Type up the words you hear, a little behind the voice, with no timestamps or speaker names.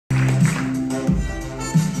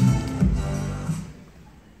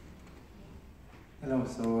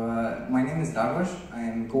My name is Darwash. I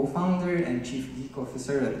am co-founder and chief geek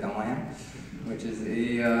officer at Gamaya, which is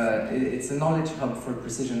it's a knowledge hub for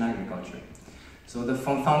precision agriculture. So the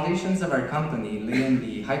foundations of our company lay in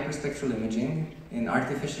the hyperspectral imaging, in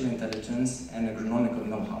artificial intelligence, and agronomical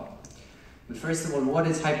know-how. But first of all, what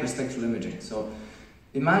is hyperspectral imaging? So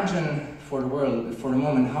imagine for a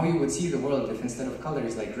moment, how you would see the world if instead of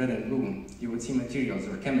colors like red and blue, you would see materials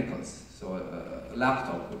or chemicals. So a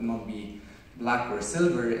laptop would not be black or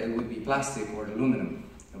silver, it would be plastic or aluminum.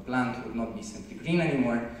 A plant would not be simply green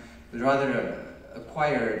anymore, but rather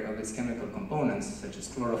acquired of its chemical components, such as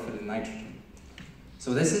chlorophyll and nitrogen.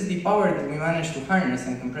 So this is the power that we managed to harness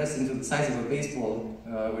and compress into the size of a baseball,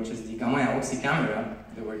 which is the Gamaya Oxy camera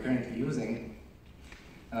that we're currently using.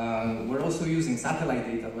 We're also using satellite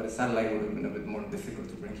data, but a satellite would have been a bit more difficult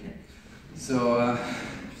to bring here. So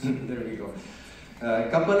there we go.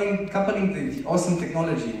 Coupling the awesome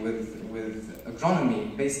technology with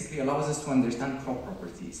agronomy basically allows us to understand crop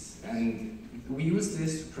properties. And we use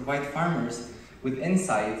this to provide farmers with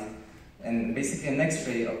insight and basically an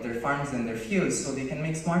x-ray of their farms and their fields so they can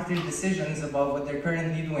make smarter decisions about what they're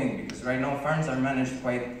currently doing. Because right now farms are managed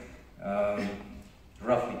quite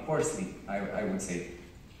roughly, coarsely, I would say.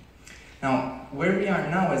 Now, where we are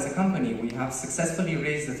now as a company, we have successfully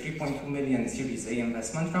raised a 3.2 million Series A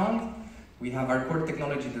investment round. We have our core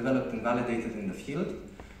technology developed and validated in the field.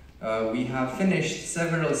 We have finished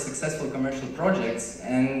several successful commercial projects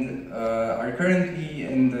and are currently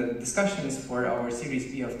in the discussions for our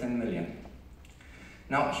Series B of 10 million.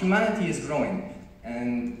 Now, humanity is growing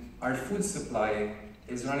and our food supply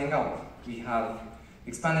is running out. We have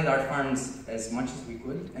expanded our farms as much as we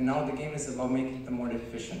could, and now the game is about making them more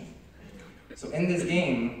efficient. So in this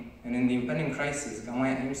game, and in the impending crisis,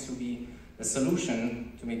 Gamaya aims to be a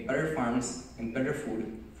solution to make better farms and better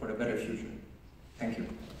food for a better future. Thank you.